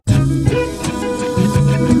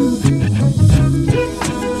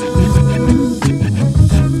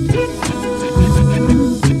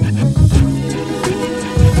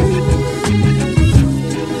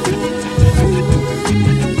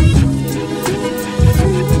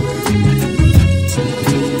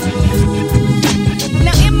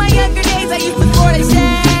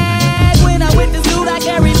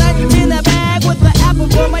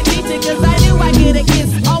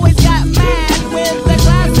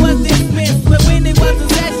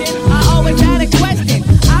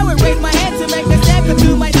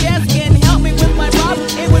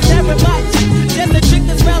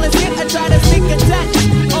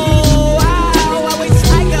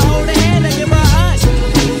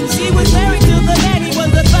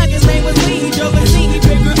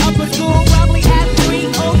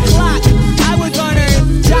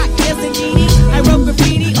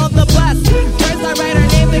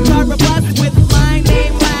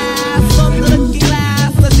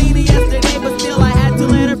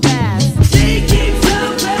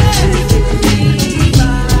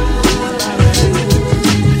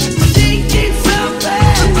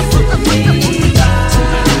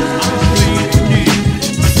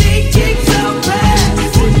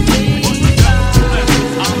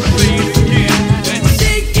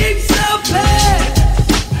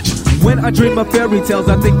I dream of fairy tales,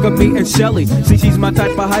 I think of me and Shelly. See, she's my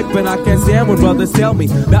type of hype and I can't stand when brothers tell me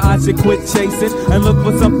that I should quit chasing and look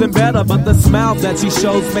for something better. But the smile that she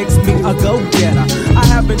shows makes me a go-getter. I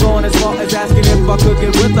haven't gone as far as asking if I could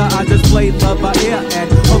get with her. I just play love by ear and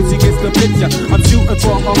hope she gets the picture. I'm shooting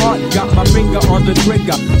for her heart, got my finger on the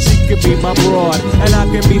trigger. She can be my broad and I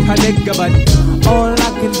can be her nigga, but all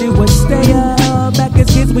I can do is stay up. Back as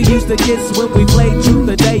kids we used to kiss when we played truth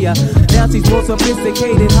or dare. Now she's more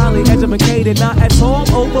sophisticated, highly educated, not at all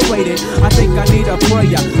overrated. I think I need a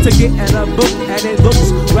prayer to get in a book, and it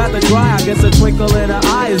looks rather dry. I guess a twinkle in her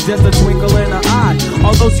eye is just a twinkle in her eye.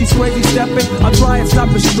 Although she's crazy stepping, I'll try and stop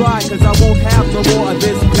her stride, cause I won't have no more of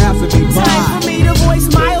this passing me by. Time for me to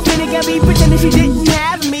voice my opinion, get me pretending she didn't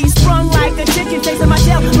have me. Sprung like a chicken, chasing my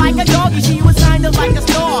tail like a doggy. She was kind of like a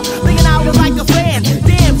star, thinking I was like a fan.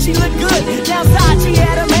 Damn, she looked good. Downside she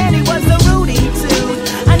had a man, he was a Rudy too.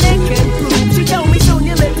 A naked poop. She told me soon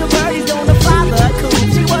your little birdie's gonna fly the coop.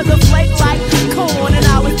 She was a flake like corn, and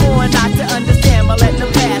I was born not to understand. But let the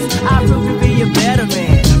past, I proved to be a better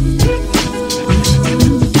man.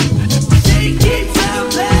 She keeps on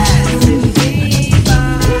passing me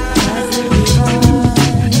by.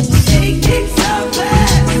 She keeps on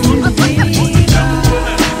passing me by.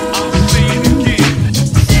 She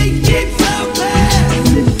keeps on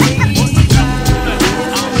passing me by.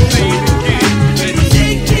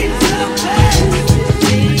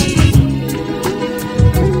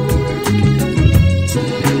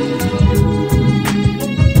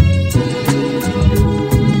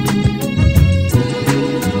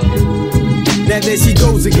 Now there she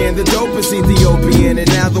goes again, the dopest Ethiopian. And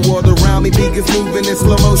now the world around me begins moving in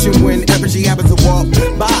slow motion whenever she happens to walk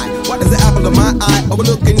by. Why does the apple of my eye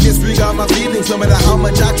overlook and disregard my feelings no matter how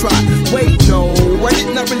much I try? Wait, no, I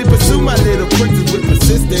did not really pursue my little princess with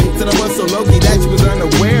persistence. And I was so low-key that she was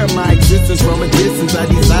unaware of my existence. From a distance I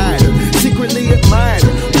desired her, secretly admired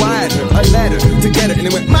her, wired her a letter to get her. And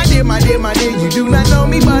it went, my dear, my dear, my dear, you do not know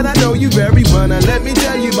me, but I know you very well. Now let me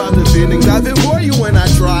tell you about the feelings I've been for you when I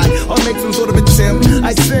try or make some sort of attempt.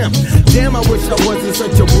 I simp. Damn, I wish I wasn't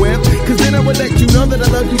such a wimp, cause then I would let you know that I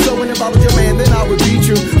love you so. And if I was your man, then I would beat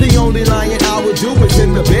you. The only lying I would do is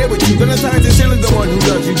in the bed with you. Then I signed sincerely the one who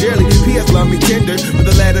loves you dearly. P.S. love me tender, but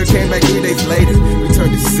the letter came back 3 days later,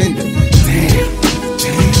 returned to sender. Damn,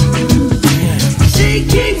 damn, damn. She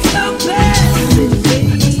keeps on passing me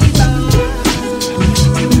by.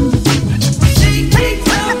 She keeps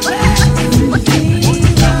on passing me by.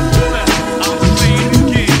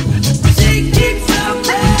 She keeps on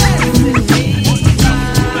passing me by. She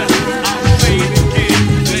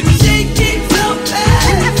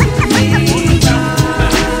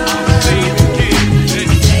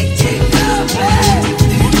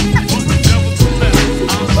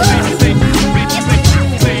on passing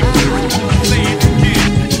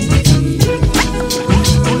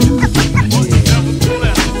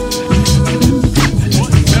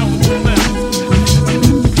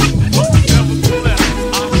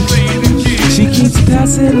by. She keeps on passing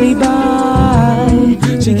passing me by.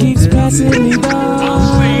 She keeps passing me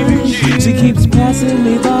by. She keeps passing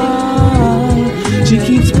me by. She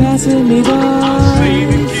keeps passing me by.